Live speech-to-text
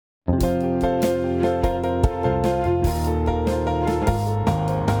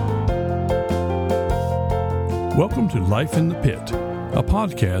Welcome to Life in the Pit, a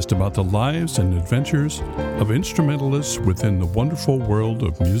podcast about the lives and adventures of instrumentalists within the wonderful world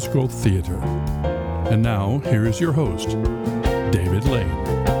of musical theater. And now, here is your host, David Lane.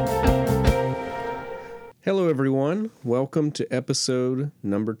 Hello, everyone. Welcome to episode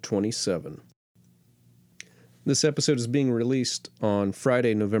number 27. This episode is being released on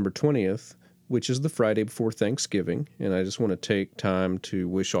Friday, November 20th, which is the Friday before Thanksgiving, and I just want to take time to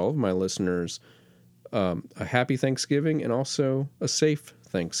wish all of my listeners a happy Thanksgiving and also a safe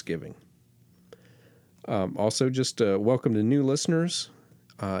Thanksgiving. Also, just welcome to new listeners.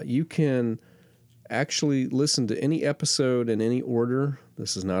 You can actually listen to any episode in any order.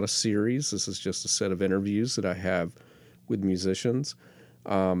 This is not a series. This is just a set of interviews that I have with musicians.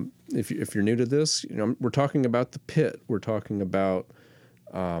 If you're new to this, we're talking about the pit. We're talking about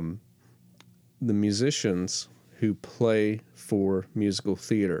the musicians who play for musical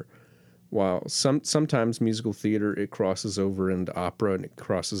theater. While sometimes musical theater, it crosses over into opera and it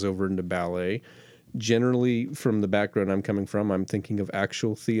crosses over into ballet. Generally, from the background I'm coming from, I'm thinking of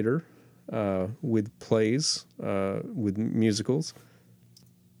actual theater with plays, with musicals.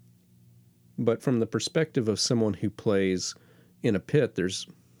 But from the perspective of someone who plays in a pit, there's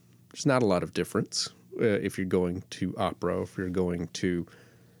not a lot of difference if you're going to opera, if you're going to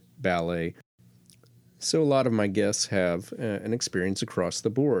ballet. So a lot of my guests have an experience across the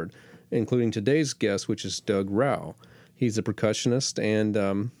board, including today's guest, which is Doug Rauh. He's a percussionist,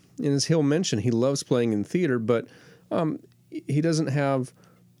 and as he'll mention, he loves playing in theater, but he doesn't have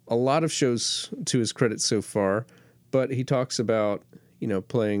a lot of shows to his credit so far, but he talks about,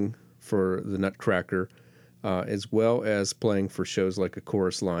 playing for the Nutcracker, as well as playing for shows like A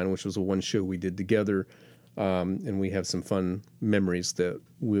Chorus Line, which was one show we did together, and we have some fun memories that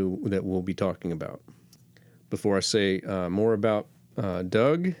we'll be talking about. Before I say more about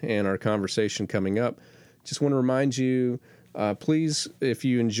Doug and our conversation coming up, just want to remind you, please, if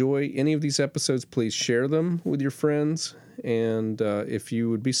you enjoy any of these episodes, please share them with your friends. And if you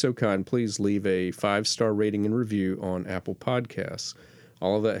would be so kind, please leave a 5-star rating and review on Apple Podcasts.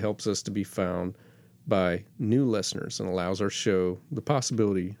 All of that helps us to be found by new listeners and allows our show the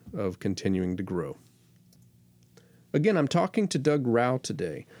possibility of continuing to grow. Again, I'm talking to Doug Rauh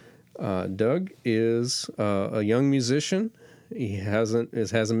today. Doug is a young musician. It hasn't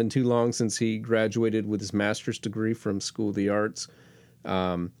been too long since he graduated with his master's degree from School of the Arts,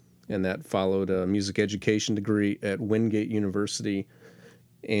 and that followed a music education degree at Wingate University.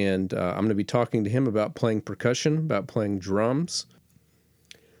 And I'm going to be talking to him about playing percussion, about playing drums.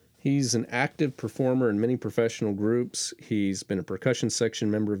 He's an active performer in many professional groups. He's been a percussion section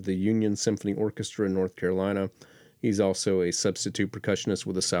member of the Union Symphony Orchestra in North Carolina. He's also a substitute percussionist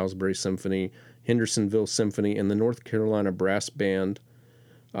with the Salisbury Symphony, Hendersonville Symphony, and the North Carolina Brass Band.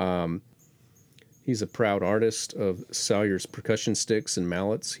 He's a proud artist of Salyer's percussion sticks and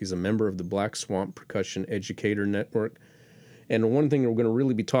mallets. He's a member of the Black Swamp Percussion Educator Network. And one thing we're going to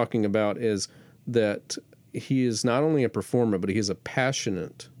really be talking about is that he is not only a performer, but he is a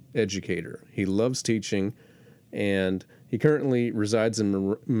passionate educator. He loves teaching, and he currently resides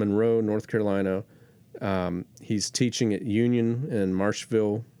in Monroe, North Carolina. He's teaching at Union and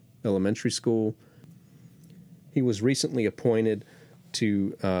Marshville Elementary School. He was recently appointed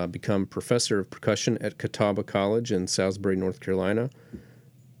to become professor of percussion at Catawba College in Salisbury, North Carolina.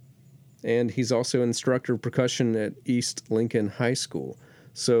 And he's also instructor of percussion at East Lincoln High School.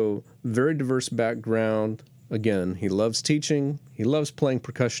 So, very diverse background. Again, he loves teaching. He loves playing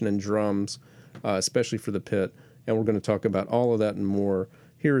percussion and drums, especially for the pit. And we're going to talk about all of that and more.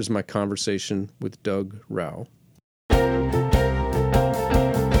 Here is my conversation with Doug Rauh.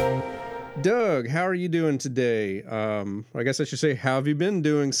 Doug, how are you doing today? I guess I should say, how have you been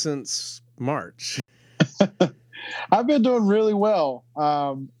doing since March? I've been doing really well.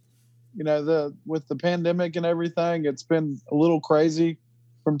 With the pandemic and everything, it's been a little crazy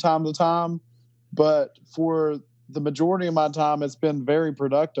from time to time. But for the majority of my time, it's been very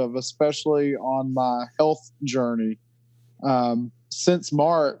productive, especially on my health journey. Since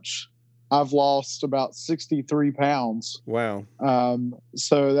March, I've lost about 63 pounds. Wow.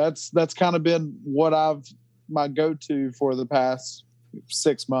 So that's kind of been what my go-to for the past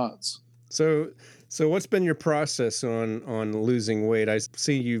 6 months. So what's been your process on losing weight? I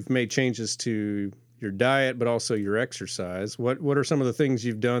see you've made changes to your diet, but also your exercise. What are some of the things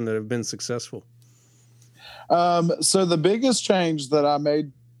you've done that have been successful? So the biggest change that I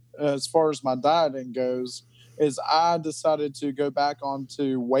made as far as my dieting goes is I decided to go back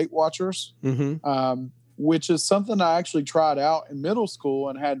onto Weight Watchers, which is something I actually tried out in middle school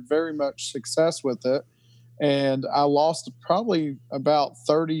and had very much success with it. and I lost probably about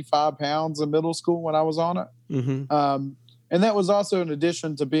 35 pounds in middle school when I was on it. And that was also in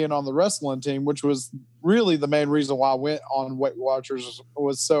addition to being on the wrestling team, which was really the main reason why I went on Weight Watchers,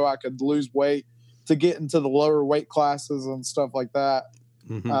 was so I could lose weight to get into the lower weight classes and stuff like that.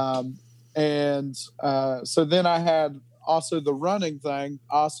 So then I had also the running thing.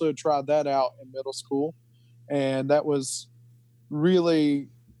 I also tried that out in middle school, and that was really,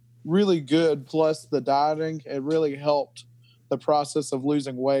 really good. Plus the dieting, it really helped the process of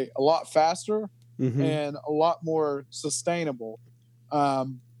losing weight a lot faster and a lot more sustainable.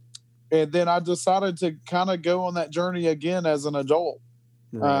 And then I decided to kind of go on that journey again as an adult.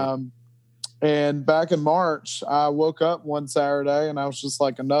 Right. And back in March, I woke up one Saturday and I was just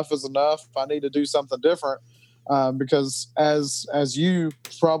like, enough is enough. I need to do something different. Because as you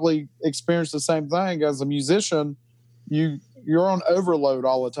probably experienced the same thing as a musician, you're on overload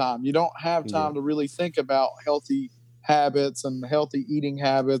all the time. You don't have time to really think about healthy habits and healthy eating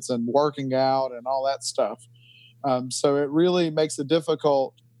habits and working out and all that stuff. So it really makes it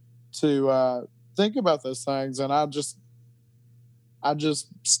difficult to think about those things. And I just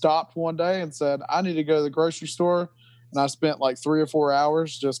stopped one day and said, I need to go to the grocery store. And I spent like 3 or 4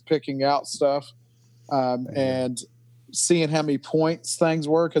 hours just picking out stuff and seeing how many points things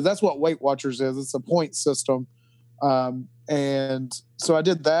were. Because that's what Weight Watchers is. It's a point system. And so I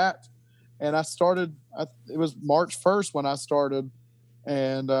did that. And I started, it was March 1st when I started.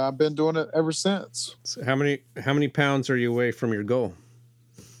 And I've been doing it ever since. So how many pounds are you away from your goal?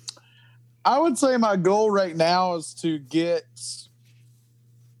 I would say my goal right now is to get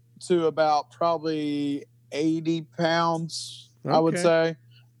to about probably 80 pounds. Okay. I would say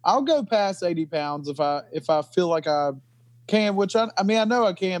I'll go past 80 pounds if I feel like I can, which I know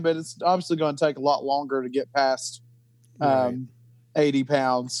I can, but it's obviously going to take a lot longer to get past 80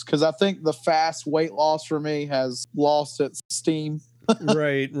 pounds. Cause I think the fast weight loss for me has lost its steam.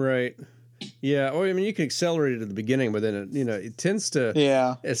 Right. Yeah. Well, I mean, you can accelerate it at the beginning, but then it tends to.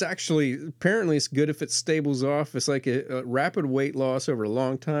 Yeah. It's actually apparently it's good if it stables off. It's like a rapid weight loss over a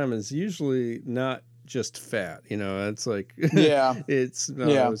long time is usually not just fat. It's like it's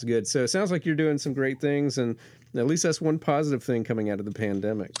good. So it sounds like you're doing some great things, and at least that's one positive thing coming out of the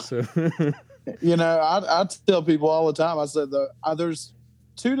pandemic. So I tell people all the time. I said there's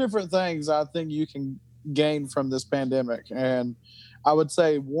 2 different things I think you can gain from this pandemic, and I would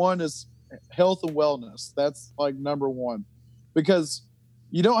say one is health and wellness. That's like number 1, because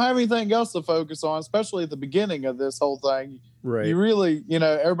you don't have anything else to focus on, especially at the beginning of this whole thing. Right. You really,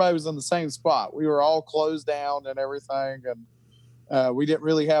 everybody was in the same spot. We were all closed down and everything. And we didn't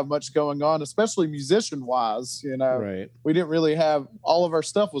really have much going on, especially musician wise, Right. We didn't really have, all of our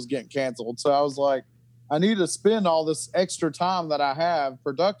stuff was getting canceled. So I was like, I need to spend all this extra time that I have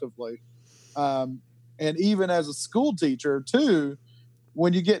productively. And even as a school teacher too,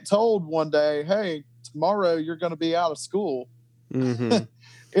 when you get told one day, hey, tomorrow you're going to be out of school,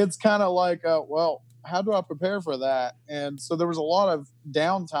 it's kind of like, well, how do I prepare for that? And so there was a lot of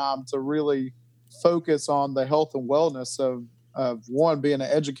downtime to really focus on the health and wellness of 1, being an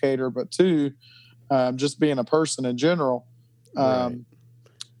educator, but 2, just being a person in general. Right.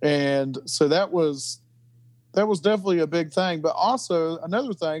 And so that was definitely a big thing. But also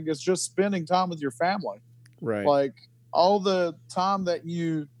another thing is just spending time with your family. Right. Like all the time that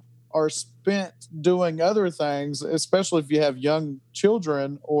you are spent doing other things, especially if you have young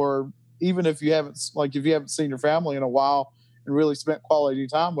children, or even if you haven't seen your family in a while and really spent quality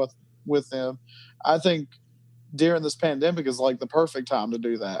time with them, I think during this pandemic is like the perfect time to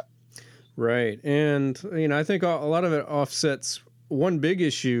do that. Right. And, I think a lot of it offsets one big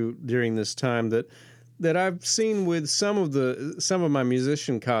issue during this time that I've seen with some of my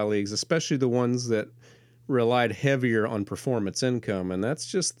musician colleagues, especially the ones that relied heavier on performance income, and that's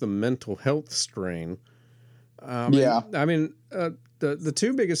just the mental health strain. The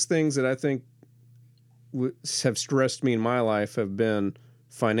 2 biggest things that I think have stressed me in my life have been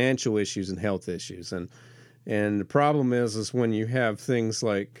financial issues and health issues, and the problem is when you have things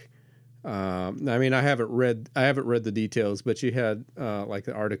like, I haven't read the details, but you had like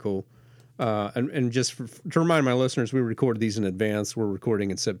the article, and just to remind my listeners, we recorded these in advance. We're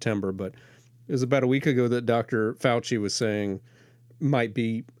recording in September, but it was about a week ago that Dr. Fauci was saying might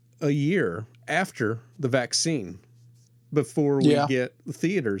be a year after the vaccine before we get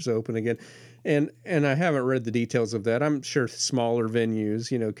theaters open again. And I haven't read the details of that. I'm sure smaller venues,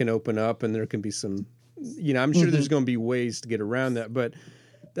 can open up, and there can be some, I'm sure there's going to be ways to get around that, but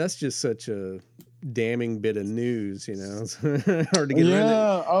that's just such a damning bit of news, It's hard to get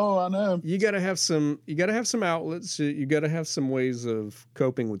around it. Oh, I know. You got to have some outlets. You got to have some ways of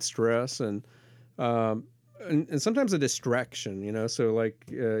coping with stress. And and sometimes a distraction, you know. So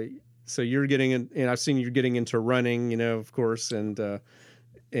like, so you're getting in, and I've seen you getting into running, you know, of course, and of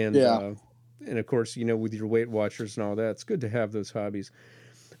course, you know, with your Weight Watchers and all that, it's good to have those hobbies.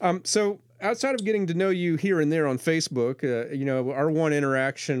 So outside of getting to know you here and there on Facebook, you know, our one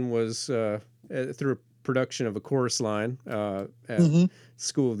interaction was through a production of A Chorus Line at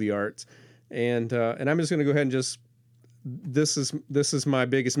School of the Arts, and I'm just going to go ahead and just this is my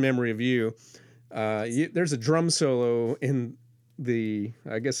biggest memory of you. There's a drum solo in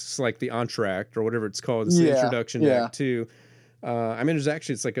I guess it's like the entr'acte or whatever it's called. It's the introduction to Act 2. I mean,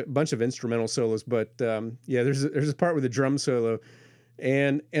 it's like a bunch of instrumental solos, but there's a part with a drum solo,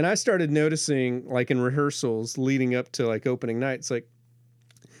 and I started noticing, like in rehearsals leading up to like opening night, it's like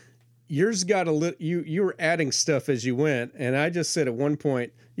yours got you were adding stuff as you went, and I just said at one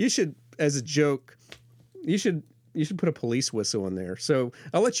point, you should, as a joke, you should put a police whistle in there. So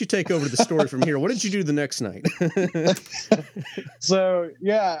I'll let you take over the story from here. What did you do the next night? So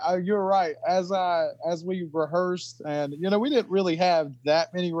you're right. As we rehearsed, and you know, we didn't really have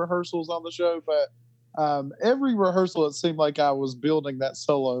that many rehearsals on the show, but every rehearsal it seemed like I was building that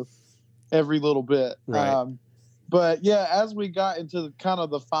solo every little bit. Right. But yeah, as we got into kind of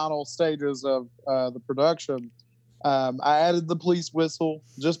the final stages of the production, I added the police whistle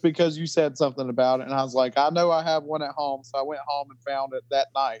just because you said something about it. And I was like, I know I have one at home. So I went home and found it that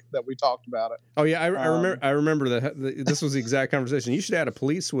night that we talked about it. Oh yeah. I remember that this was the exact conversation. You should add a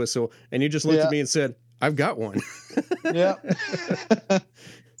police whistle. And you just looked at me and said, I've got one. Yeah.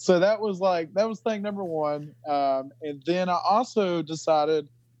 So that was thing number one. And then I also decided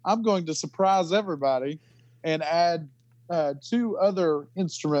I'm going to surprise everybody and add two other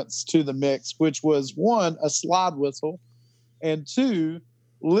instruments to the mix, which was one, a slide whistle, and two,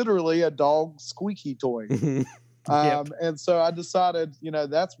 literally a dog squeaky toy. Yep. And so I decided, you know,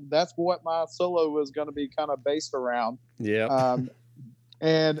 that's what my solo was going to be kind of based around. Yeah.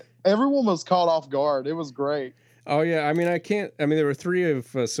 And everyone was caught off guard. It was great. Oh yeah. I mean, there were three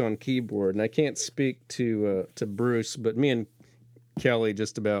of us on keyboard, and I can't speak to Bruce, but me and Kelly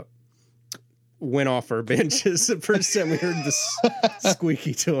just about went off our benches the first time we heard this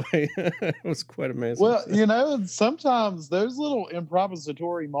squeaky toy. It was quite amazing. Well, you know, sometimes those little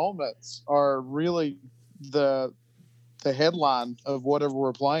improvisatory moments are really the headline of whatever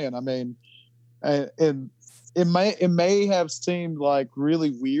we're playing. I mean, and it may have seemed like really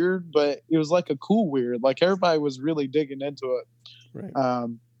weird, but it was like a cool weird. Like everybody was really digging into it. Right.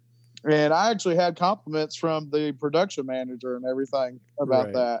 And I actually had compliments from the production manager and everything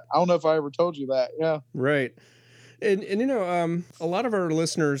about that. I don't know if I ever told you that. Yeah. Right. And you know, a lot of our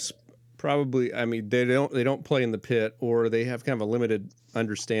listeners probably, I mean, they don't play in the pit, or they have kind of a limited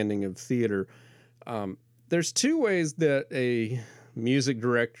understanding of theater. There's two ways that a music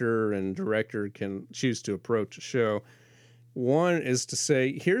director and director can choose to approach a show. One is to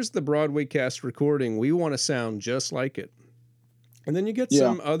say, here's the Broadway cast recording. We want to sound just like it. And then you get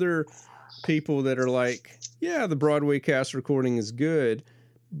some other people that are like, yeah, the Broadway cast recording is good,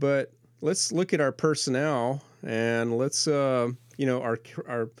 but let's look at our personnel and let's, you know,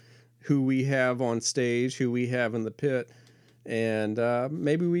 our who we have on stage, who we have in the pit, and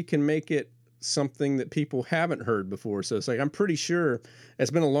maybe we can make it something that people haven't heard before. So it's like, I'm pretty sure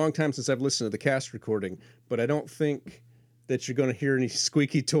it's been a long time since I've listened to the cast recording, but I don't think that you're going to hear any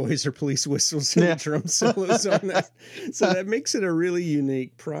squeaky toys or police whistles and drum solos on that. So that makes it a really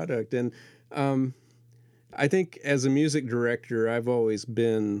unique product. And I think as a music director, I've always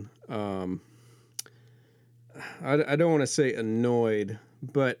been, I don't want to say annoyed,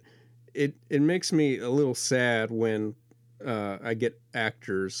 but it makes me a little sad when I get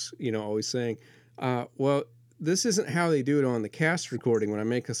actors, you know, always saying, well, this isn't how they do it on the cast recording when I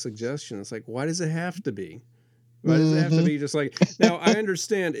make a suggestion. It's like, why does it have to be? Why does it have to be just like? Now I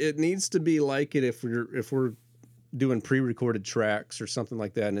understand it needs to be like it if we're doing pre-recorded tracks or something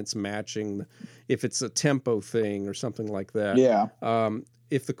like that, and it's matching. If it's a tempo thing or something like that. Yeah.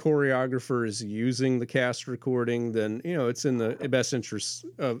 If the choreographer is using the cast recording, then you know it's in the best interest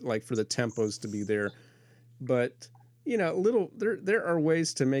of like for the tempos to be there. But you know, there are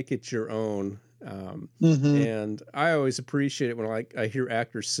ways to make it your own. And I always appreciate it when I hear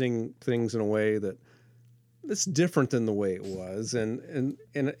actors sing things in a way that. It's different than the way it was, and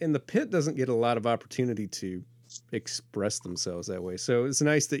the pit doesn't get a lot of opportunity to express themselves that way. So it's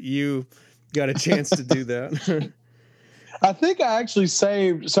nice that you got a chance to do that. I think I actually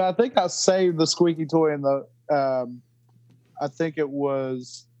saved. So I think I saved the squeaky toy in the. I think it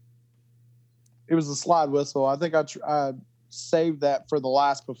was a slide whistle. I think I saved that for the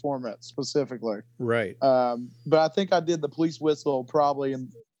last performance specifically. Right. But I think I did the police whistle probably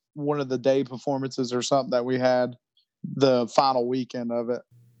one of the day performances or something that we had the final weekend of it.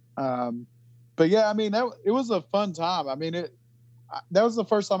 But yeah, I mean, it was a fun time. I mean, that was the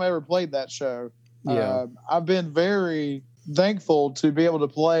first time I ever played that show. Yeah. I've been very thankful to be able to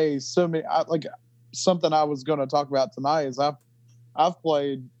play so many. Like something I was going to talk about tonight is I've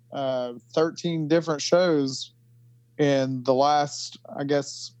played 13 different shows in the last, I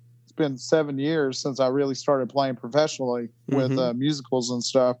guess it's been 7 years since I really started playing professionally with musicals and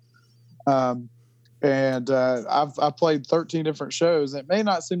stuff. And I've played 13 different shows. It may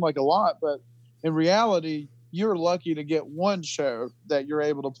not seem like a lot, but in reality, you're lucky to get one show that you're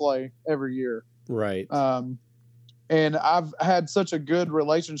able to play every year. Right. And I've had such a good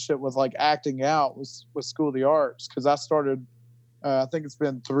relationship with like acting out with School of the Arts, because I started, I think it's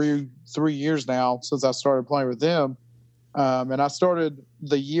been three years now since I started playing with them. And I started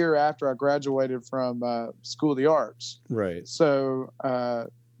the year after I graduated from School of the Arts. Right. So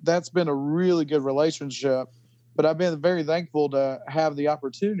that's been a really good relationship. But I've been very thankful to have the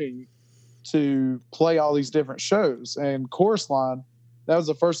opportunity to play all these different shows. And Chorus Line, that was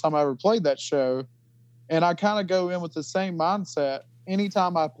the first time I ever played that show. And I kind of go in with the same mindset.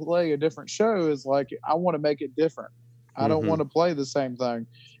 Anytime I play a different show is like, I want to make it different. I don't want to play the same thing.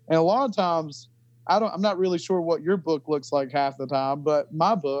 And a lot of times I'm not really sure what your book looks like half the time, but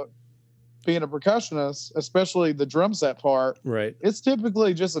my book, being a percussionist, especially the drum set part, right, it's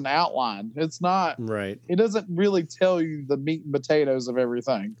typically just an outline. It's not, right. It doesn't really tell you the meat and potatoes of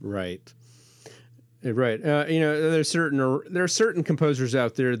everything. Right. Right. There are certain composers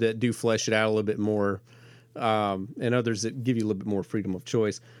out there that do flesh it out a little bit more, and others that give you a little bit more freedom of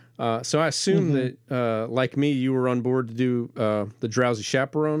choice. So I assume that, like me, you were on board to do the Drowsy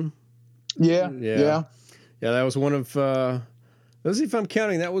Chaperone. Yeah. That was one of. Let's see if I'm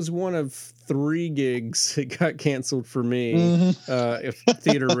counting. That was one of 3 gigs that got canceled for me, if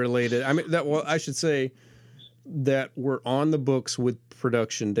theater related. I mean, I should say that were on the books with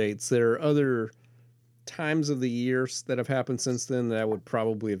production dates. There are other times of the years that have happened since then that I would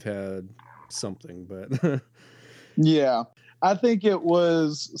probably have had something, but yeah, I think it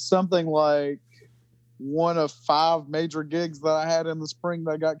was something like one of 5 major gigs that I had in the spring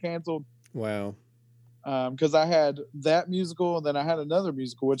that got canceled. Wow. Because I had that musical, and then I had another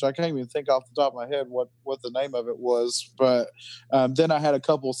musical, which I can't even think off the top of my head what the name of it was. But then I had a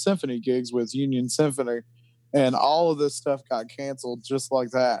couple symphony gigs with Union Symphony, and all of this stuff got canceled just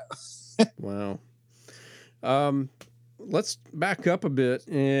like that. Wow. Let's back up a bit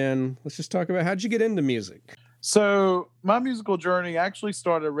and let's just talk about, how'd you get into music? So my musical journey actually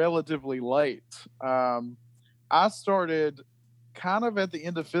started relatively late. I started kind of at the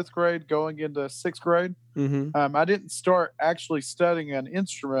end of 5th grade, going into 6th grade. I didn't start actually studying an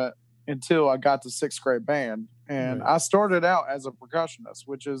instrument until I got to 6th grade band. And Right. I started out as a percussionist,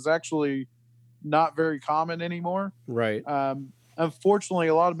 which is actually not very common anymore. Right. Unfortunately,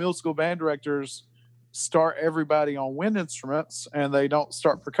 a lot of middle school band directors start everybody on wind instruments, and they don't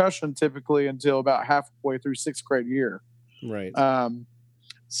start percussion typically until about halfway through 6th grade year. Right.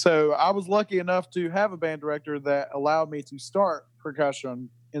 So I was lucky enough to have a band director that allowed me to start percussion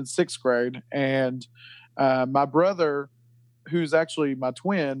in 6th grade. And my brother, who's actually my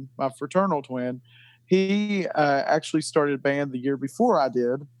twin, my fraternal twin, he actually started band the year before I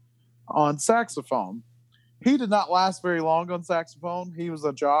did on saxophone. He did not last very long on saxophone. He was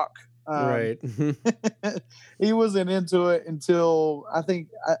a jock. Right. He wasn't into it until I think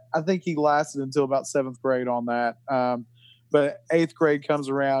he lasted until about 7th grade on that. But 8th grade comes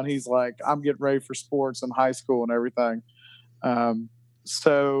around, he's like, I'm getting ready for sports in high school and everything.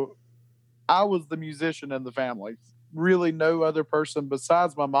 So I was the musician in the family. Really no other person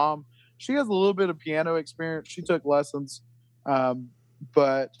besides my mom. She has a little bit of piano experience. She took lessons.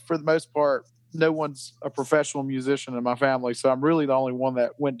 But for the most part, no one's a professional musician in my family. So I'm really the only one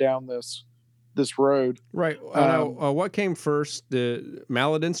that went down this road. Right. Now, what came first, the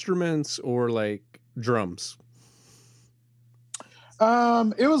mallet instruments or like drums?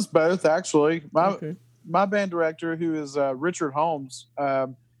 It was both, actually. Okay. My band director, who is Richard Holmes,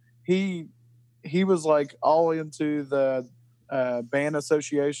 he was like all into the band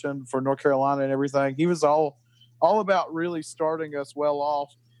association for North Carolina and everything. He was all about really starting us well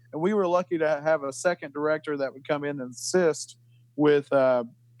off. And we were lucky to have a second director that would come in and assist with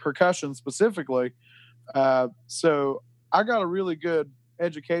percussion specifically. So I got a really good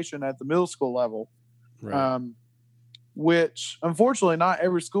education at the middle school level. Right. Which unfortunately not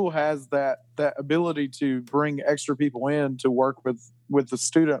every school has that ability to bring extra people in to work with the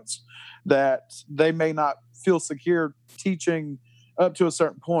students that they may not feel secure teaching up to a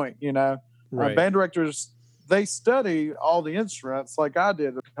certain point, you know. Right. Band directors they study all the instruments like I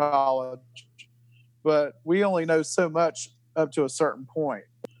did in college, but we only know so much up to a certain point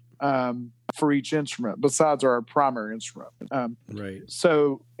for each instrument besides our primary instrument. Right.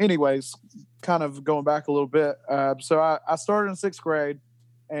 So anyways, kind of going back a little bit. So I started in 6th grade,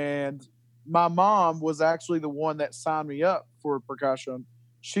 and my mom was actually the one that signed me up for percussion.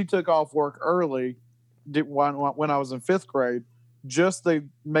 She took off work early when I was in 5th grade, just to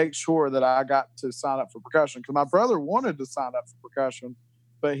make sure that I got to sign up for percussion. Because my brother wanted to sign up for percussion,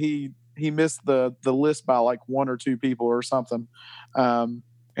 but he missed the list by like 1 or 2 people or something. And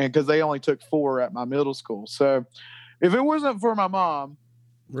because they only took 4 at my middle school. So if it wasn't for my mom,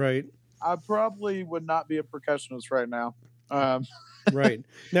 right, I probably would not be a percussionist right now. Right.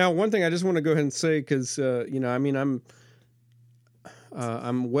 Now, one thing I just want to go ahead and say, because, I mean, I'm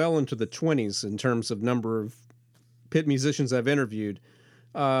well into the 20s in terms of number of pit musicians I've interviewed.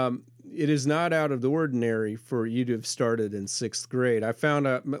 It is not out of the ordinary for you to have started in 6th grade. I found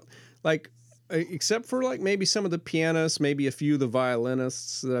out, like, except for like maybe some of the pianists, maybe a few of the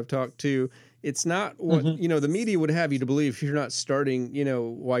violinists that I've talked to, it's not what, the media would have you to believe. If you're not starting,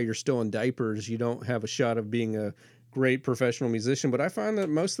 while you're still in diapers, you don't have a shot of being a great professional musician. But I find that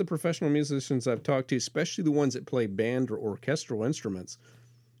most of the professional musicians I've talked to, especially the ones that play band or orchestral instruments,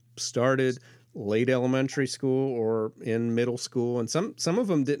 started late elementary school or in middle school. And some of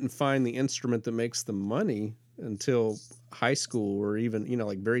them didn't find the instrument that makes them money until high school, or even,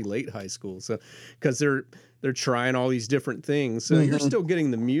 like very late high school. So, because they're trying all these different things. So you're still getting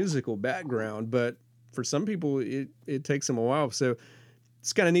the musical background, but for some people it takes them a while. So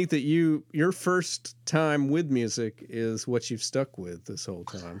it's kind of neat that your first time with music is what you've stuck with this whole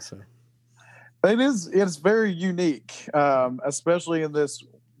time. So it's very unique, especially in this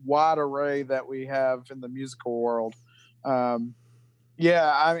wide array that we have in the musical world. And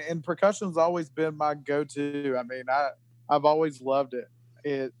percussion's always been my go-to. I mean, I've always loved it.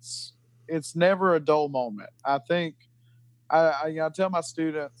 It's never a dull moment. I think I tell my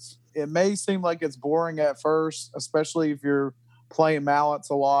students, it may seem like it's boring at first, especially if you're playing mallets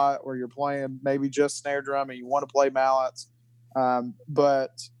a lot, or you're playing maybe just snare drum and you want to play mallets.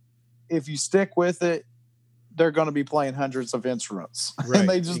 But if you stick with it, they're going to be playing hundreds of instruments. Right, and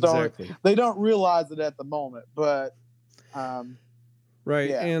they just don't realize it at the moment. But right.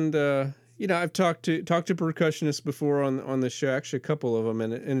 Yeah. And I've talked to percussionists before on the show, actually a couple of them,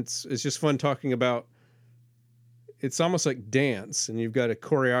 and it's just fun talking about. It's almost like dance, and you've got a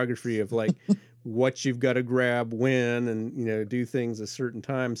choreography of like what you've got to grab when, and do things at certain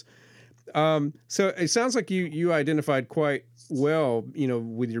times. So it sounds like you identified quite well,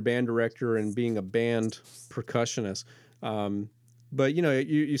 with your band director and being a band percussionist. But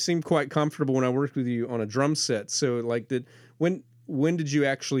you seem quite comfortable when I worked with you on a drum set. So like when did you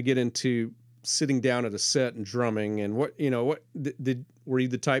actually get into sitting down at a set and drumming, and were you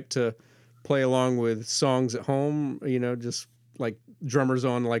the type to play along with songs at home, just like drummers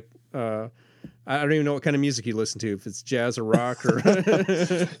on like, I don't even know what kind of music you listen to, if it's jazz or rock or.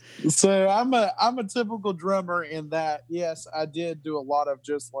 So I'm a typical drummer in that, yes, I did do a lot of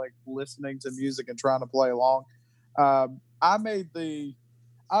just like listening to music and trying to play along. I made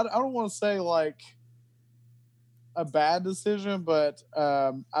I don't want to say like a bad decision, but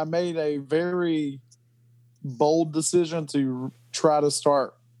I made a very bold decision to try to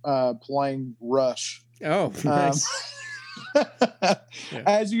start playing Rush. Oh, nice. Yeah.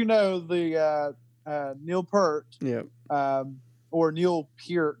 As you know, the Neil Peart, or Neil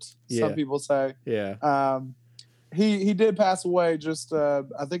Peart, some people say, he did pass away. Just I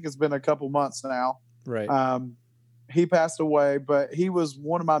think it's been a couple months now. Right. He passed away, but he was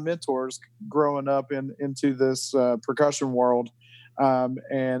one of my mentors growing up into this percussion world,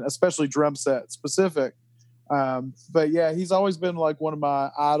 and especially drum set specific. But yeah, he's always been like one of my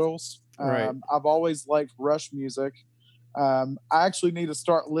idols. Right. I've always liked Rush music. I actually need to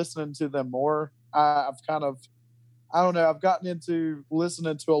start listening to them more. I've gotten into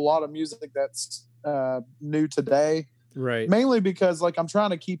listening to a lot of music that's new today. Right. Mainly because like I'm trying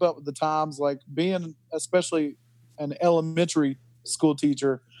to keep up with the times, like being especially an elementary school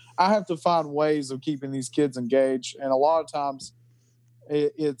teacher, I have to find ways of keeping these kids engaged. And a lot of times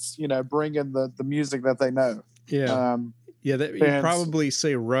it's, bringing the music that they know. Yeah. You probably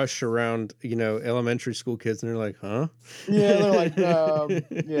say Rush around, elementary school kids, and they're like, huh? Yeah, they're like,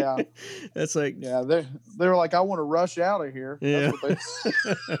 yeah. That's like, yeah, they're like, I want to rush out of here. Yeah. That's what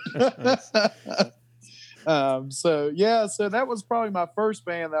they. So that was probably my first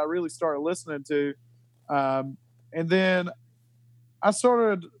band that I really started listening to, and then I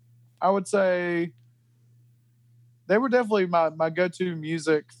would say, they were definitely my go-to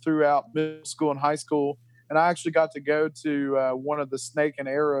music throughout middle school and high school. and I actually got to go to one of the Snake and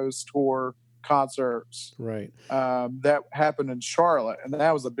Arrows tour concerts. Right. That happened in Charlotte, and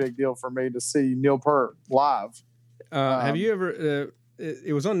that was a big deal for me to see Neil Peart live. Have you ever?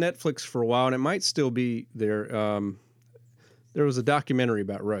 It was on Netflix for a while, and it might still be there. There was a documentary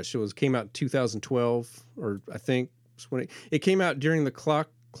about Rush. Came out in 2012, or I think when it came out during the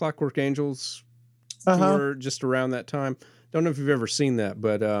Clockwork Angels tour, just around that time. Don't know if you've ever seen that,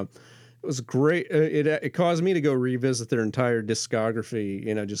 but it was great. It caused me to go revisit their entire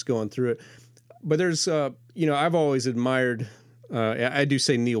discography. Just going through it. But there's, I've always admired. I do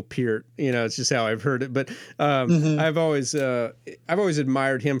say Neil Peart. It's just how I've heard it. But I've always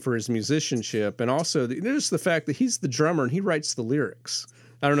admired him for his musicianship, and also just the fact that he's the drummer and he writes the lyrics.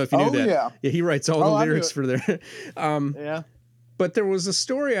 I don't know if you knew that. Yeah, he writes all the lyrics for their. Yeah. But there was a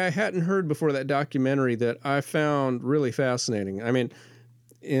story I hadn't heard before that documentary that I found really fascinating. I mean,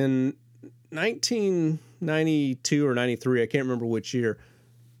 in 1992 or 93, I can't remember which year.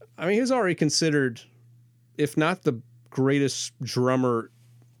 I mean, he was already considered, if not the greatest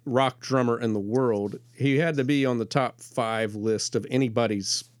rock drummer in the world. He had to be on the top 5 list of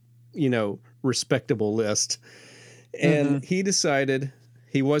anybody's, respectable list. And he decided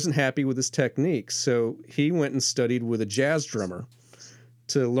he wasn't happy with his technique. So he went and studied with a jazz drummer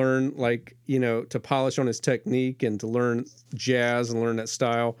to learn, to polish on his technique and to learn jazz and learn that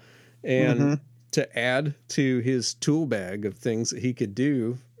style and to add to his tool bag of things that he could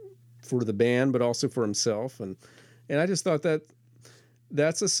do for the band, but also for himself. And I just thought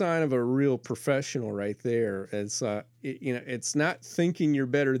that's a sign of a real professional right there. It's, it's not thinking you're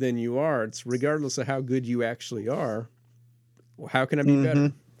better than you are. It's regardless of how good you actually are. Well, how can I be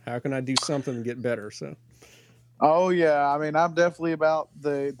better? How can I do something and get better? So. Oh yeah. I mean, I'm definitely about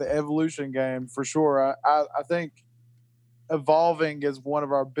the evolution game for sure. I think evolving is one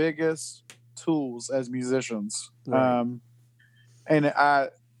of our biggest tools as musicians. Right. And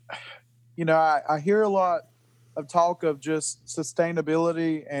I hear a lot of talk of just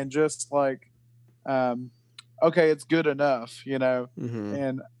sustainability and just okay, it's good enough,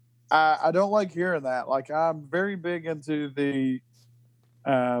 and I don't like hearing that. I'm very big into the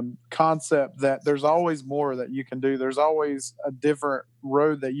concept that there's always more that you can do. There's always a different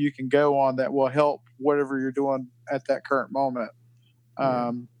road that you can go on that will help whatever you're doing at that current moment.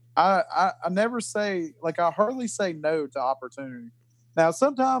 I never say, I hardly say no to opportunity. Now,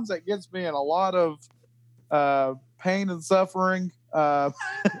 sometimes that gets me in a lot of pain and suffering,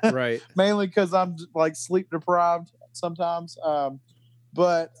 right? Mainly because I'm sleep deprived sometimes.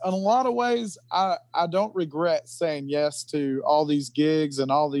 But in a lot of ways, I don't regret saying yes to all these gigs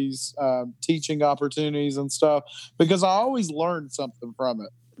and all these teaching opportunities and stuff, because I always learned something from it.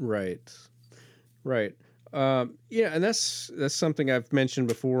 Right. Yeah, and that's something I've mentioned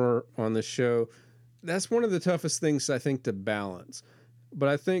before on the show. That's one of the toughest things, I think, to balance. But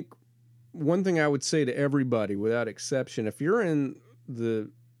I think one thing I would say to everybody, without exception, if you're in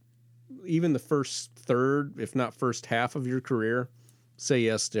even the first third, if not first half of your career, say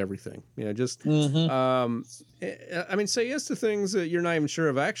yes to everything. Say yes to things that you're not even sure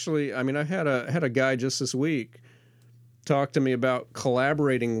of. Actually, I had a guy just this week talk to me about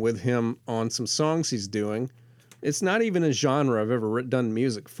collaborating with him on some songs he's doing. It's not even a genre I've ever done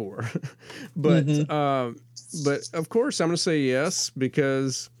music for, but of course I'm going to say yes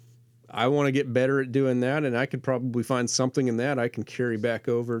because I want to get better at doing that, and I could probably find something in that I can carry back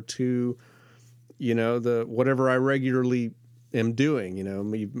over to, the whatever I regularly am doing.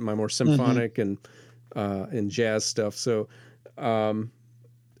 My more symphonic and jazz stuff. So,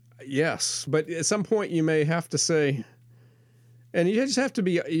 yes, but at some point you may have to say, and you have to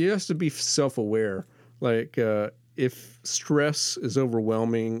be self-aware. If stress is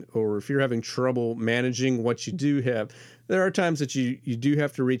overwhelming or if you're having trouble managing what you do have, there are times that you do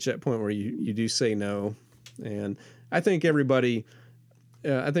have to reach that point where you do say no. And I think I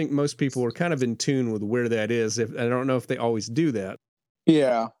think most people are kind of in tune with where that is. I don't know if they always do that.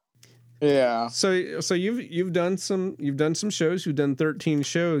 Yeah. So you've done some shows. You've done 13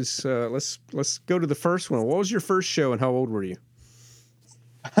 shows. Let's go to the first one. What was your first show and how old were you?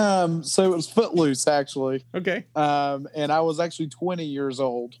 So it was Footloose, actually. Okay. And I was actually 20 years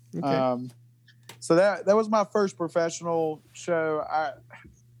old. Okay. So that was my first professional show.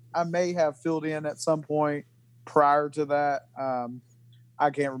 I may have filled in at some point prior to that. I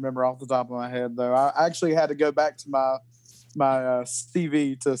can't remember off the top of my head, though. I actually had to go back to my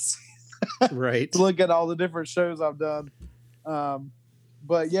CV to right. to look at all the different shows I've done.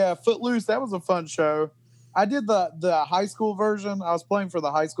 But yeah, Footloose, that was a fun show. I did the high school version. I was playing for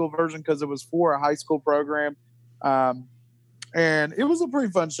the high school version because it was for a high school program. And it was a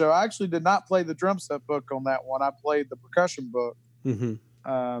pretty fun show. I actually did not play the drum set book on that one. I played the percussion book.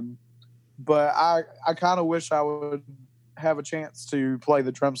 But I kind of wish I would have a chance to play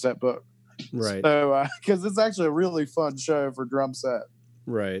the drum set book. Right. So, because it's actually a really fun show for drum set.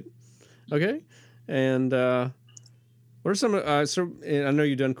 Right. Okay. And what are some? So I know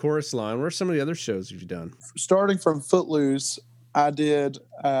you've done Chorus Line. What are some of the other shows you've done? Starting from Footloose, I did.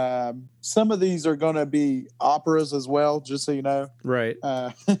 Some of these are going to be operas as well, just so you know. Right.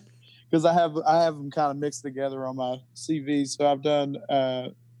 Because I have them kind of mixed together on my CV. So I've done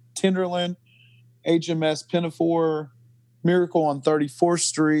Tenderland, HMS Pinafore, Miracle on 34th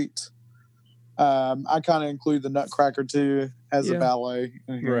Street. I kind of include the Nutcracker too as a ballet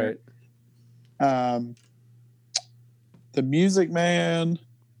in here. Right. The Music Man,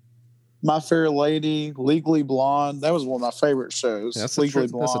 My Fair Lady, Legally Blonde. That was one of my favorite shows. Legally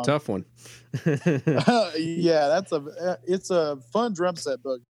Blonde. That's a tough one. Yeah, it's a fun drum set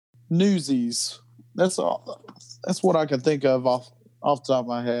book. Newsies. That's all. That's what I can think of off the top of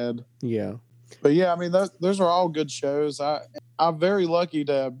my head. Yeah. But yeah, I mean, those are all good shows. I'm very lucky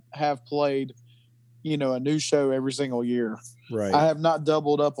to have played, a new show every single year. Right. I have not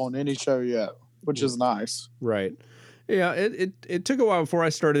doubled up on any show yet, which is nice. Right. Yeah. It took a while before I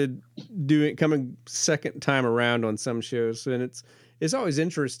started coming second time around on some shows, and it's always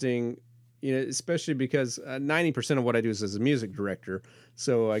interesting, especially because 90% of what I do is as a music director.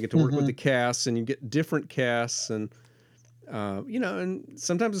 So I get to work with the casts, and you get different casts, and and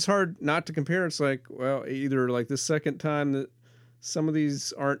sometimes it's hard not to compare. It's like, well, either like the second time that some of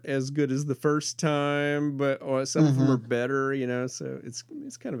these aren't as good as the first time, or some of them are better, so it's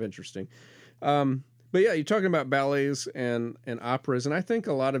kind of interesting. But yeah, you're talking about ballets and operas, and I think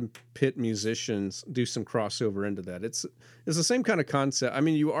a lot of pit musicians do some crossover into that. It's the same kind of concept. I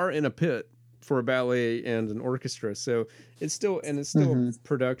mean, you are in a pit for a ballet and an orchestra, so it's still a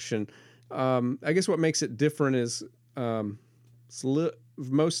production. I guess what makes it different is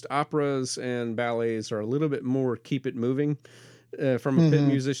most operas and ballets are a little bit more keep it moving from a pit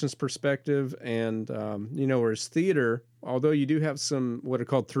musician's perspective, and whereas theater, although you do have some what are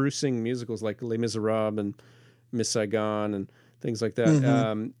called through sing musicals like Les Miserables and Miss Saigon and things like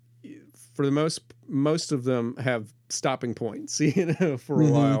that, for the most of them have stopping points, for a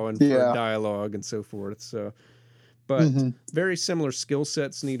while, and for dialogue and so forth. So, but very similar skill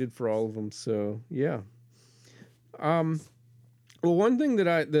sets needed for all of them. So yeah. Well, one thing that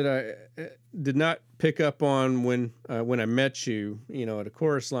I did not pick up on when I met you, at a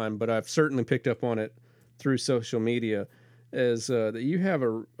Chorus Line, but I've certainly picked up on it through social media, is that you have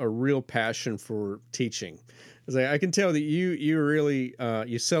a real passion for teaching. I can tell that you really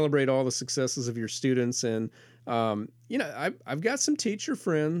you celebrate all the successes of your students, and I've got some teacher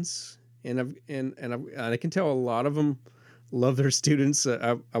friends, and I can tell a lot of them love their students.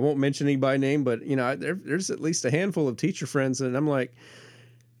 I won't mention any by name, but there's at least a handful of teacher friends, and I'm like,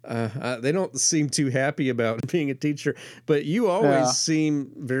 they don't seem too happy about being a teacher, but you always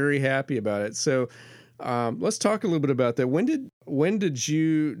seem very happy about it. So let's talk a little bit about that. When did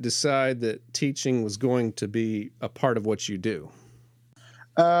you decide that teaching was going to be a part of what you do?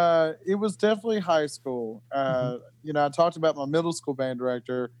 It was definitely high school. I talked about my middle school band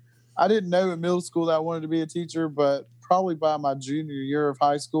director. I didn't know in middle school that I wanted to be a teacher, but probably by my junior year of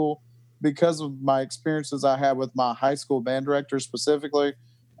high school, because of my experiences I had with my high school band director specifically,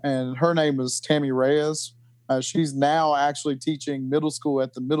 and her name is Tammy Reyes. She's now actually teaching middle school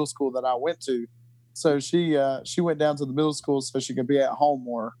at the middle school that I went to. So she went down to the middle school so she could be at home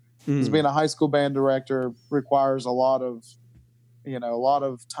more. Because being a high school band director requires a lot of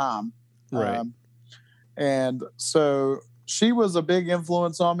time. Right. And so she was a big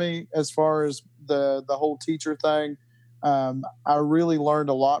influence on me as far as the whole teacher thing. I really learned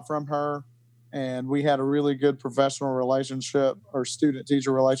a lot from her, and we had a really good professional relationship or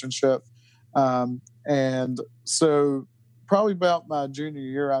student-teacher relationship. And so probably about my junior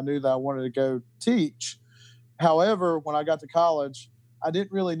year, I knew that I wanted to go teach. However, when I got to college, I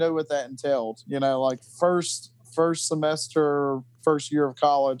didn't really know what that entailed. Like first semester, first year of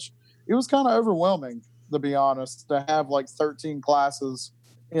college, it was kind of overwhelming, to be honest, to have like 13 classes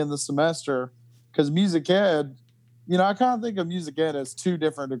in the semester, because music ed, I kind of think of music ed as two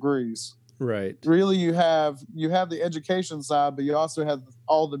different degrees. Right. Really, you have the education side, but you also have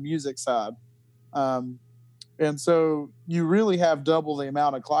all the music side. And so you really have double the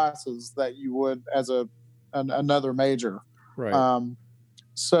amount of classes that you would as another major. Right.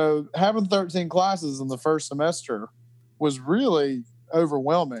 So having 13 classes in the first semester was really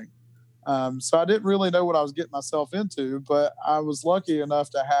overwhelming. So I didn't really know what I was getting myself into, but I was lucky enough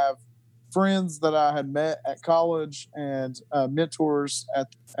to have friends that I had met at college and mentors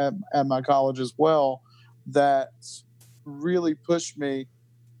at my college as well that really pushed me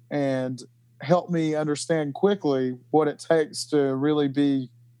and helped me understand quickly what it takes to really be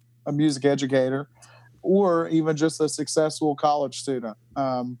a music educator or even just a successful college student.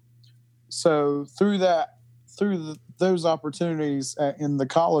 So through those opportunities in the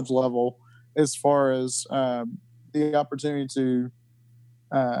college level, as far as the opportunity to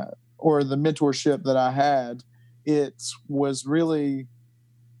or the mentorship that I had, it was really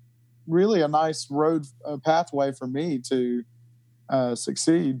a nice pathway for me to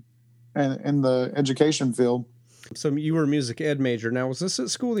succeed in the education field. So you were a music ed major. Now, was this at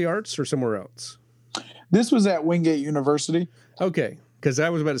School of the Arts or somewhere else? This was at Wingate University. Okay, because I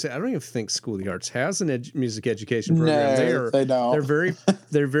was about to say I don't even think School of the Arts has an music education program. No, they don't.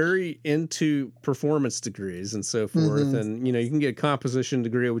 They're very into performance degrees and so forth. Mm-hmm. And you can get a composition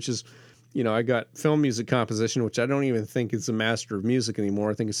degree, which is, I got film music composition, which I don't even think is a Master of Music anymore.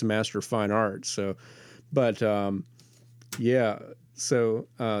 I think it's a Master of Fine Arts. So, but yeah. So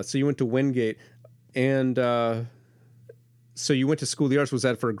you went to Wingate, and so you went to School of the Arts. Was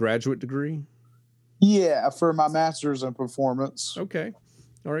that for a graduate degree? Yeah, for my master's in performance. Okay.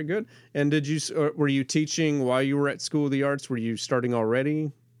 All right, good. And were you teaching while you were at School of the Arts? Were you starting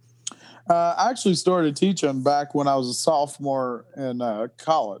already? I actually started teaching back when I was a sophomore in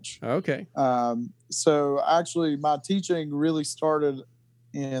college. Okay. So actually my teaching really started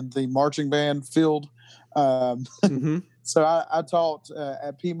in the marching band field. Mm-hmm. So I taught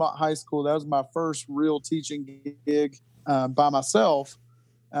at Piedmont High School. That was my first real teaching gig by myself.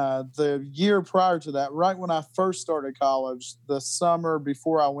 The year prior to that, right when I first started college, the summer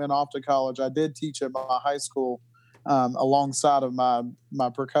before I went off to college, I did teach at my high school alongside of my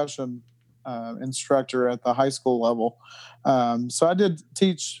percussion instructor at the high school level. So I did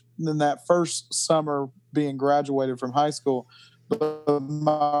teach in that first summer being graduated from high school. But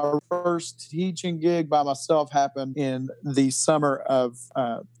my first teaching gig by myself happened in the summer of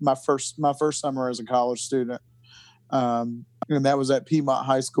my first summer as a college student. And that was at Piedmont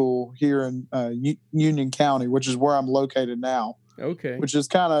High School here in Union County, which is where I'm located now. Okay. Which is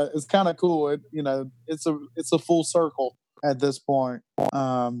kind of cool. It's a full circle at this point.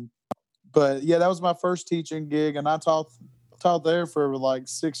 But yeah, that was my first teaching gig, and I taught there for like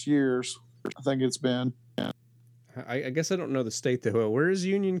 6 years. I think it's been. I guess I don't know the state that well. Where is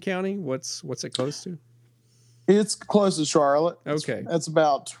Union County? What's it close to? It's close to Charlotte. Okay. It's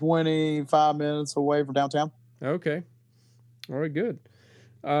about 25 minutes away from downtown. Okay. All right, good.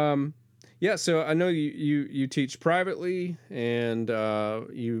 Yeah, so I know you teach privately, and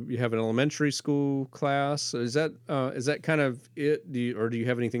you have an elementary school class. Is that kind of it? Do you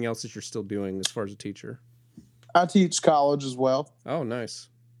have anything else that you're still doing as far as a teacher? I teach college as well. Oh, nice.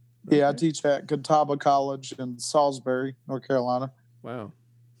 Yeah, okay. I teach at Catawba College in Salisbury, North Carolina. Wow.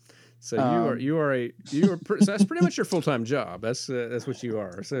 So you are so that's pretty much your full-time job. That's what you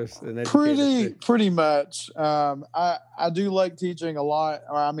are. So an educator. Pretty much. I do like teaching a lot.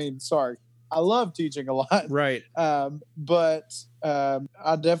 I love teaching a lot. Right. But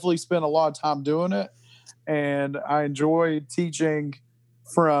I definitely spend a lot of time doing it, and I enjoy teaching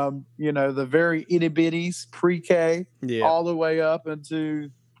from the very itty bitties pre-K all the way up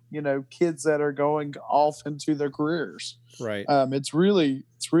into kids that are going off into their careers. Right. It's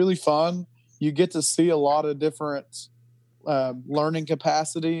really fun. You get to see a lot of different learning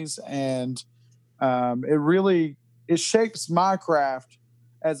capacities, and it shapes my craft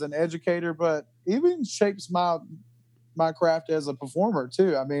as an educator, but even shapes my craft as a performer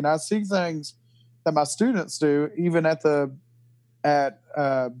too. I mean, I see things that my students do even at the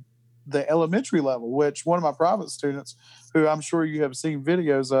elementary level, which one of my private students, who I'm sure you have seen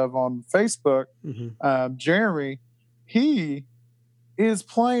videos of on Facebook, mm-hmm. Jeremy, he is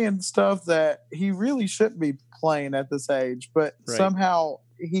playing stuff that he really shouldn't be playing at this age, but somehow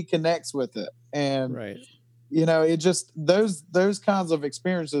he connects with it. And, it just, those kinds of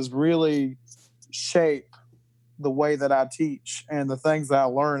experiences really shape the way that I teach and the things that I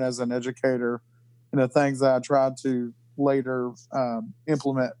learn as an educator and the things that I try to later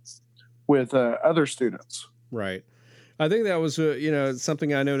implement with other students. Right. I think that was,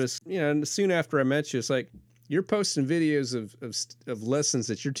 something I noticed, soon after I met you. It's like, you're posting videos of lessons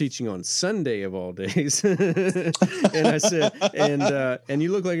that you're teaching on Sunday of all days. And I said, and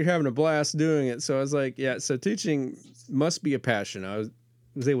you look like you're having a blast doing it. So I was like, yeah, so teaching must be a passion. I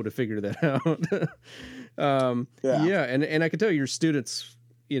was able to figure that out. Yeah. And I can tell your students,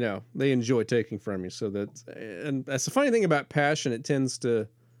 they enjoy taking from you. So that's the funny thing about passion. It tends to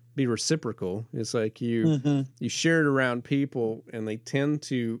be reciprocal. It's like you share it around people, and they tend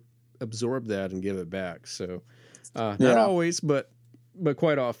to absorb that and give it back. So not always, but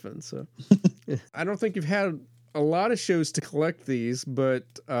quite often. So I don't think you've had a lot of shows to collect these, but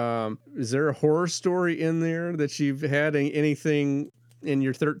is there a horror story in there that you've had? Anything in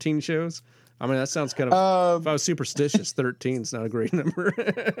your 13 shows? I mean, that sounds kind of, if I was superstitious, 13 is not a great number.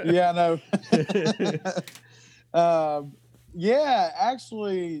 Yeah, no. Yeah,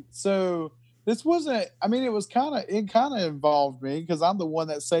 actually, so this wasn't, I mean, it kind of involved me because I'm the one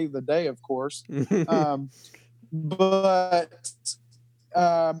that saved the day, of course. But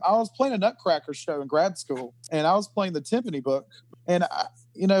I was playing a Nutcracker show in grad school, and I was playing the Timpani book. And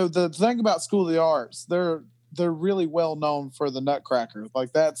the thing about School of the Arts, they're really well known for the Nutcracker.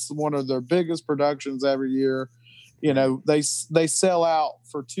 Like, that's one of their biggest productions every year. You know, they sell out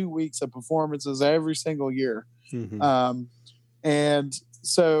for 2 weeks of performances every single year. Mm-hmm. And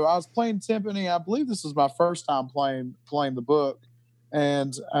so I was playing Timpani. I believe this was my first time playing the book,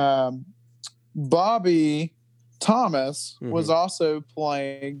 and Bobby Thomas was also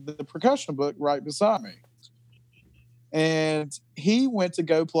playing the percussion book right beside me. And he went to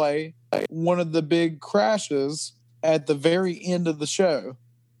go play one of the big crashes at the very end of the show.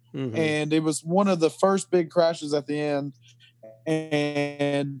 Mm-hmm. And it was one of the first big crashes at the end.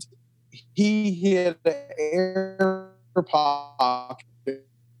 And he hit an air pocket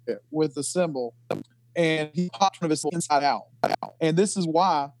with the cymbal. And he popped one of his inside out. And this is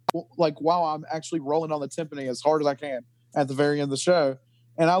why, like, while I'm actually rolling on the timpani as hard as I can at the very end of the show,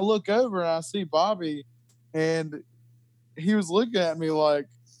 and I look over and I see Bobby, and he was looking at me like,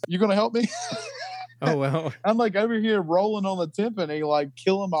 "You gonna help me?" Oh, well. I'm like over here rolling on the timpani, like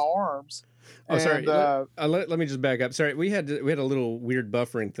killing my arms. Oh, sorry. Let me just back up. Sorry, we had a little weird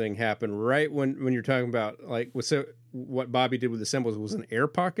buffering thing happen right when you're talking about, like, so what Bobby did with the cymbals was an air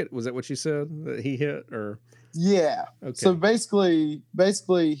pocket. Was that what you said that he hit, or? Yeah. Okay. So basically,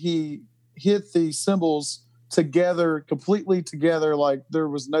 he hit the cymbals completely together, like there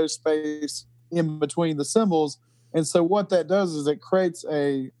was no space in between the cymbals. And so what that does is it creates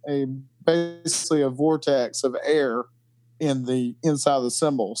basically a vortex of air in the inside of the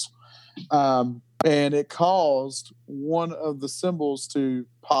cymbals. And it caused one of the cymbals to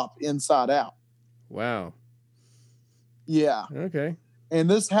pop inside out. Wow. Yeah. Okay. And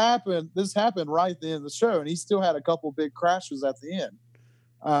this happened right at the end of the show, and he still had a couple big crashes at the end.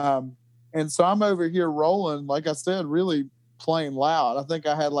 And so I'm over here rolling, like I said, really playing loud. I think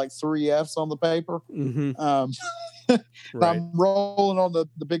I had like 3 Fs on the paper. Mm-hmm. Right. I'm rolling on the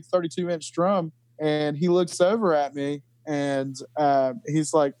big 32-inch drum, and he looks over at me, and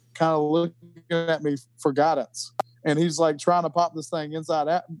he's like kind of looking at me for guidance. And he's like trying to pop this thing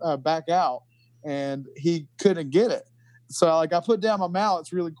back out, and he couldn't get it. So I put down my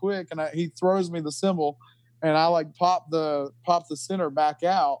mallets really quick, and he throws me the cymbal, and I like pop the center back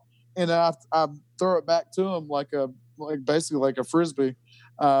out, and I throw it back to him basically like a frisbee,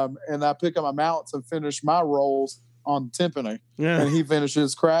 and I pick up my mallets and finish my rolls on timpani, and he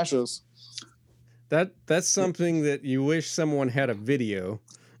finishes crashes. That's something that you wish someone had a video.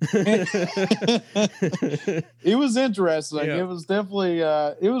 It was interesting. Yeah. It was definitely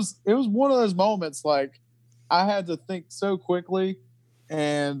it was one of those moments, like, I had to think so quickly,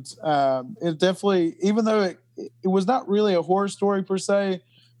 and it definitely, even though it was not really a horror story per se,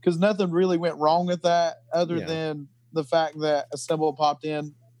 because nothing really went wrong with that other than the fact that a cymbal popped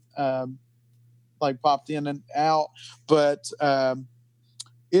in and out. But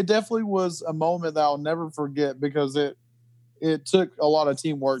it definitely was a moment that I'll never forget, because it took a lot of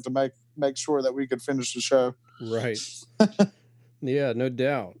teamwork to make sure that we could finish the show. Right. Yeah, no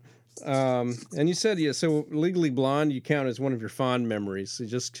doubt. And you said, so Legally Blonde you count as one of your fond memories, so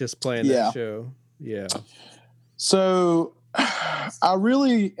just playing that show. Yeah. So I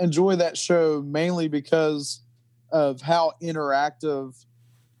really enjoy that show mainly because of how interactive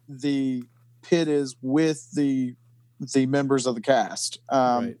the pit is with the members of the cast.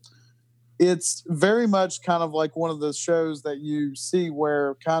 Right. It's very much kind of like one of the shows that you see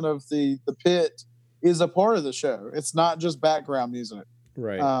where kind of the pit is a part of the show. It's not just background music.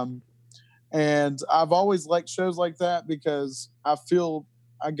 Right. And I've always liked shows like that because I feel,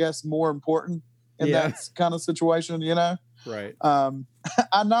 I guess, more important in that kind of situation, you know? Right. I'm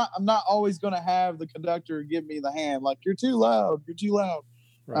not always going to have the conductor give me the hand, like, you're too loud.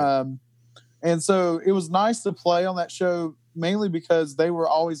 Right. And so it was nice to play on that show, mainly because they were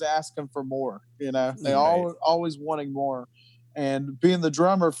always asking for more, you know? They always wanting more. And being the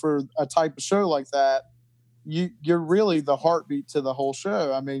drummer for a type of show like that, you're really the heartbeat to the whole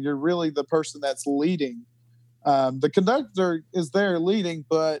show. I mean, you're really the person that's leading. The conductor is there leading,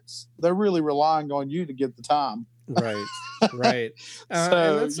 but they're really relying on you to get the time. Right. Right. So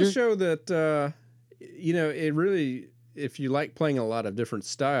And that's a show that, it really, if you like playing a lot of different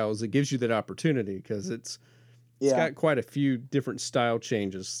styles, it gives you that opportunity because it's got quite a few different style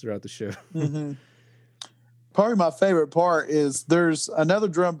changes throughout the show. Mm-hmm. Probably my favorite part is there's another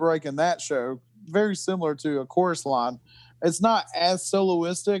drum break in that show, very similar to a chorus line. It's not as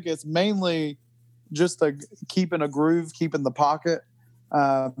soloistic. It's mainly just keeping a groove, keeping the pocket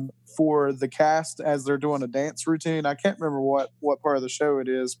for the cast as they're doing a dance routine. I can't remember what part of the show it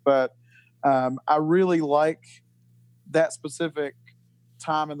is, but I really like that specific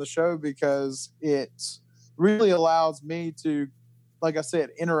time in the show because it really allows me to, like I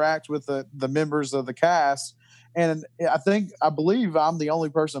said, interact with the members of the cast. And I believe I'm the only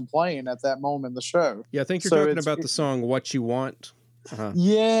person playing at that moment in the show. Yeah, I think you're talking about the song "What You Want." Uh-huh.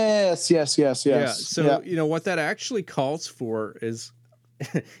 Yes. Yeah. So what that actually calls for is,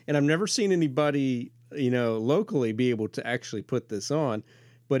 and I've never seen anybody locally be able to actually put this on,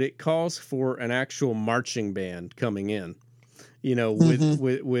 but it calls for an actual marching band coming in,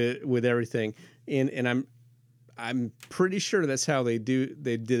 with everything. And I'm pretty sure that's how they did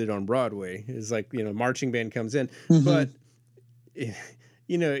it on Broadway. It's like, marching band comes in, but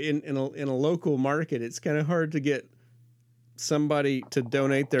in a local market, it's kind of hard to get somebody to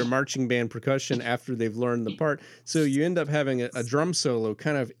donate their marching band percussion after they've learned the part. So you end up having a drum solo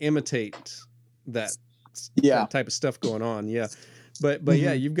kind of imitate that type of stuff going on. Yeah. But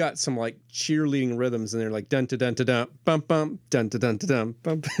yeah, you've got some like cheerleading rhythms and they're like dun dun dun dun bump bump dun dun dun dun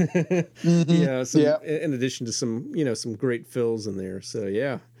bump. In addition to some some great fills in there. So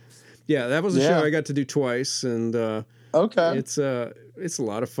yeah, that was a show I got to do twice, and it's a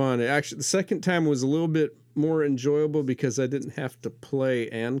lot of fun. Actually, the second time was a little bit more enjoyable because I didn't have to play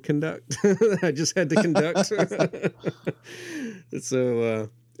and conduct. I just had to conduct. So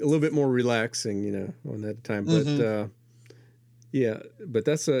a little bit more relaxing, on that time, but. But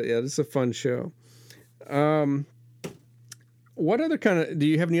that's a fun show. What other do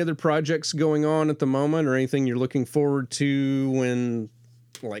you have any other projects going on at the moment, or anything you're looking forward to when,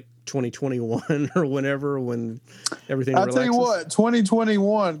 like 2021 or whenever, when everything relaxes? I'll tell you what,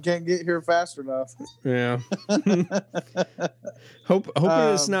 2021 can't get here fast enough. Yeah. Hoping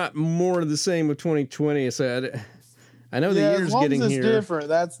it's not more of the same with 2020. So I know the year's getting here. Different.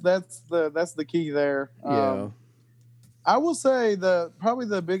 That's the key there. I will say probably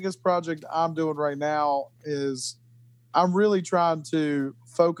the biggest project I'm doing right now is I'm really trying to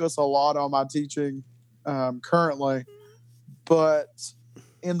focus a lot on my teaching currently, but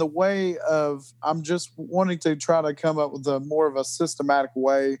in the way of I'm just wanting to try to come up with more of a systematic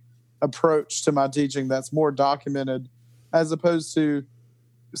approach to my teaching that's more documented as opposed to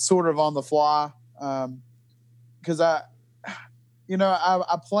sort of on the fly. Because I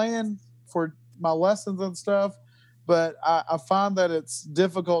plan for my lessons and stuff, but I find that it's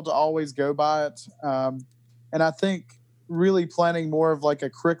difficult to always go by it. And I think really planning more of like a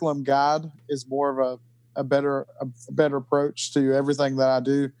curriculum guide is more of a better approach to everything that I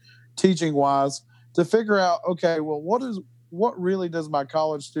do teaching wise, to figure out, okay, well, what really does my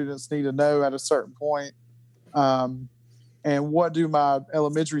college students need to know at a certain point? And what do my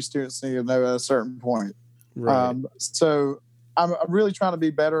elementary students need to know at a certain point? Right. So I'm really trying to be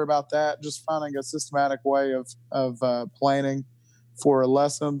better about that, just finding a systematic way of planning for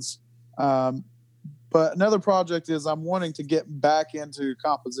lessons. But another project is I'm wanting to get back into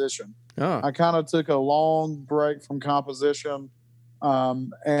composition. I kind of took a long break from composition,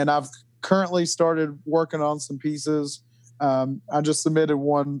 and I've currently started working on some pieces. I just submitted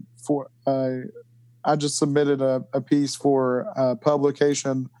a piece for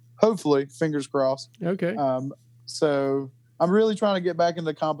publication, hopefully, fingers crossed. Okay. So I'm really trying to get back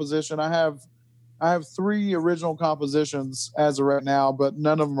into composition. I have 3 original compositions as of right now, but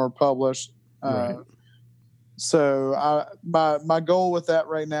none of them are published. Right. So my goal with that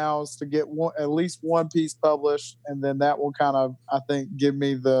right now is to get at least one piece published, and then that will kind of, I think, give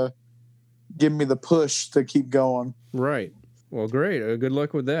me the push to keep going. Right. Well, great. Good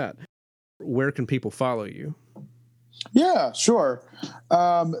luck with that. Where can people follow you? Yeah, sure.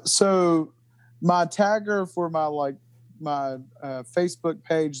 So my tagger for my Facebook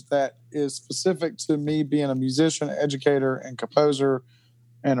page that is specific to me being a musician, educator, and composer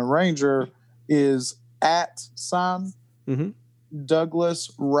and arranger is @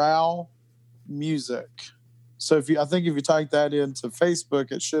 Douglas Rauh Music. So if you type that into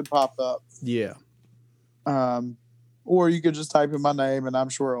Facebook, it should pop up. Yeah. Or you could just type in my name and I'm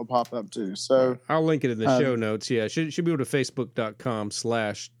sure it'll pop up too. So I'll link it in the show notes. Yeah. Should be able to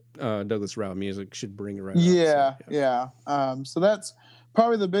facebook.com/Douglas Rauh Music should bring it right up. Yeah. So that's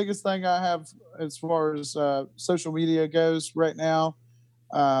probably the biggest thing I have as far as social media goes right now.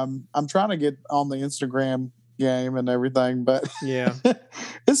 I'm trying to get on the Instagram game and everything, but Yeah.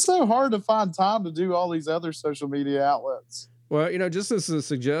 it's so hard to find time to do all these other social media outlets. Well, just as a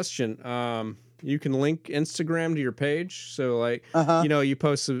suggestion, you can link Instagram to your page. So like, you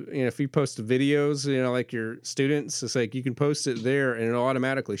post, if you post videos, like your students, it's like you can post it there and it'll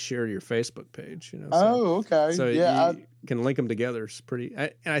automatically share to your Facebook page, Oh, okay. So yeah, you can link them together. It's pretty,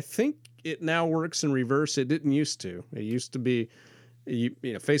 and I think it now works in reverse. It didn't used to. It used to be,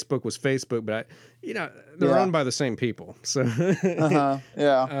 Facebook was Facebook, but they're owned by the same people. So, yeah.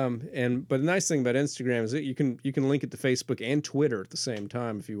 But the nice thing about Instagram is that you can link it to Facebook and Twitter at the same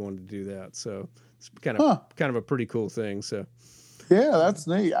time if you wanted to do that. So it's kind of a pretty cool thing. So, yeah, that's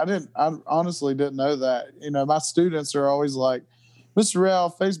neat. I honestly didn't know that. My students are always like, Mr. Rao,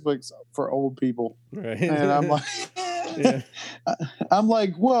 Facebook's for old people. Right. And I'm like, I'm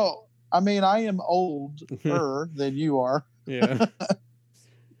like, well, I mean, I am older than you are. Yeah.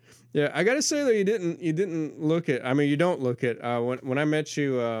 Yeah, I got to say though, you didn't look at. I mean, you don't look at. When I met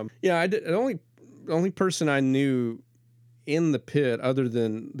you, I did. The only person I knew in the pit, other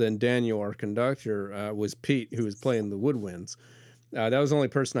than Daniel, our conductor, was Pete, who was playing the woodwinds. That was the only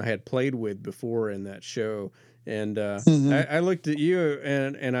person I had played with before in that show. And I looked at you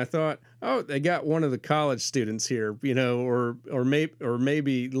and I thought, oh, they got one of the college students here, or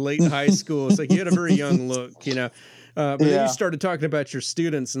maybe late high school. It's like you had a very young look, But then you started talking about your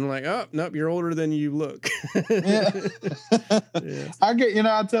students and like, oh, nope, you're older than you look. Yeah.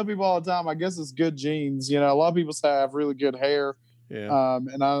 I tell people all the time, I guess it's good genes. A lot of people say I have really good hair. Yeah.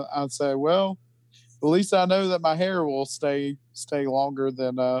 And I'd say, well, at least I know that my hair will stay longer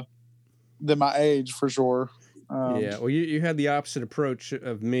than my age for sure. Well, you had the opposite approach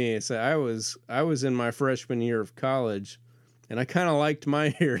of me. So I was in my freshman year of college, and I kind of liked my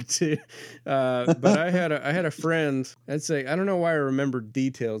hair too. But I had a friend. I'd say I don't know why I remember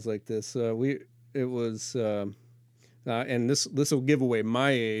details like this. And this will give away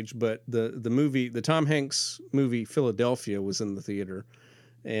my age, but the Tom Hanks movie Philadelphia was in the theater,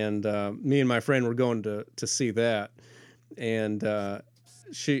 and me and my friend were going to see that, and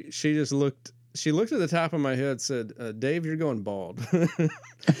she just looked. She looked at the top of my head, said, "Dave, you're going bald."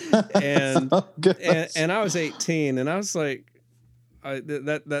 and I was 18, and I was like,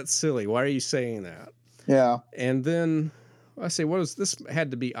 "That's silly. Why are you saying that?" Yeah. And then I say, "What was this?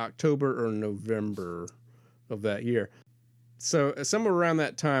 Had to be October or November of that year." So somewhere around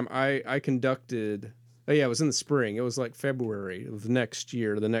that time, I conducted. Oh yeah, it was in the spring. It was like February of the next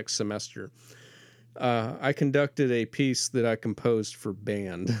year, the next semester. I conducted a piece that I composed for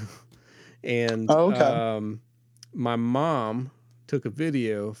band. And my mom took a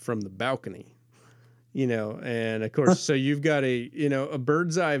video from the balcony, and of course, so you've got a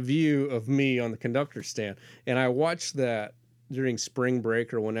bird's eye view of me on the conductor stand. And I watched that during spring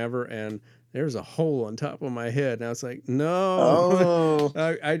break or whenever, and there's a hole on top of my head. And I was like, no,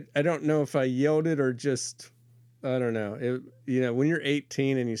 I don't know if I yelled it or just, I don't know. When you're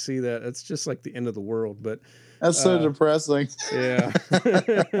 18 and you see that, it's just like the end of the world. But that's so depressing. Yeah.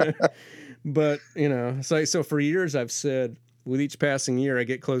 But, it's like, so for years I've said with each passing year, I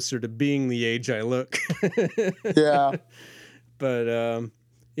get closer to being the age I look. Yeah. But,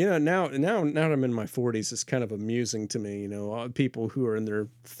 now that I'm in my 40s, it's kind of amusing to me, all the people who are in their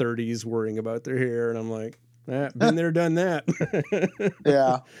 30s worrying about their hair. And I'm like, been there, done that.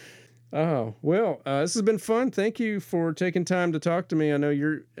 Yeah. Oh, well, this has been fun. Thank you for taking time to talk to me. I know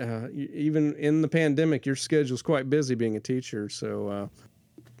you're, even in the pandemic, your schedule's quite busy being a teacher. So,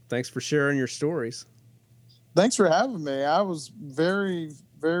 thanks for sharing your stories. Thanks for having me. I was very,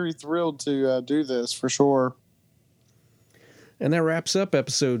 very thrilled to do this for sure. And that wraps up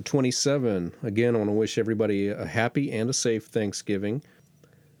episode 27. Again, I want to wish everybody a happy and a safe Thanksgiving.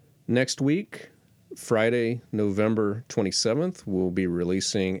 Next week, Friday, November 27th, we'll be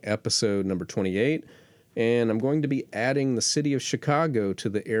releasing episode number 28. And I'm going to be adding the city of Chicago to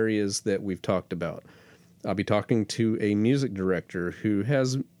the areas that we've talked about. I'll be talking to a music director who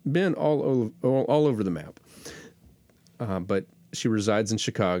has been all over the map. But she resides in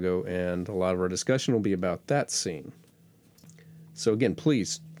Chicago, and a lot of our discussion will be about that scene. So again,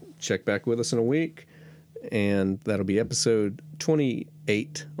 please check back with us in a week, and that'll be episode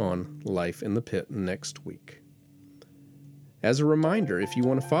 28 on Life in the Pit next week. As a reminder, if you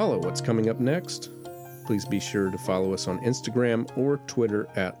want to follow what's coming up next, please be sure to follow us on Instagram or Twitter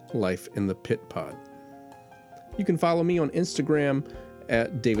at Life in the Pit Pod. You can follow me on Instagram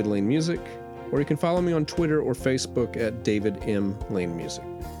at David Lane Music, or you can follow me on Twitter or Facebook at David M. Lane Music.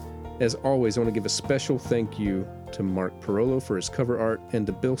 As always, I want to give a special thank you to Mark Parolo for his cover art and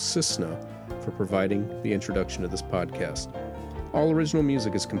to Bill Cisna for providing the introduction to this podcast. All original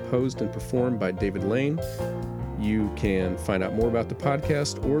music is composed and performed by David Lane. You can find out more about the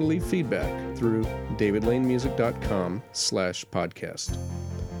podcast or leave feedback through davidlanemusic.com/podcast.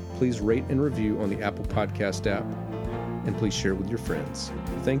 Please rate and review on the Apple Podcast app, and please share with your friends.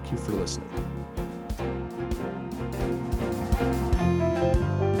 Thank you for listening.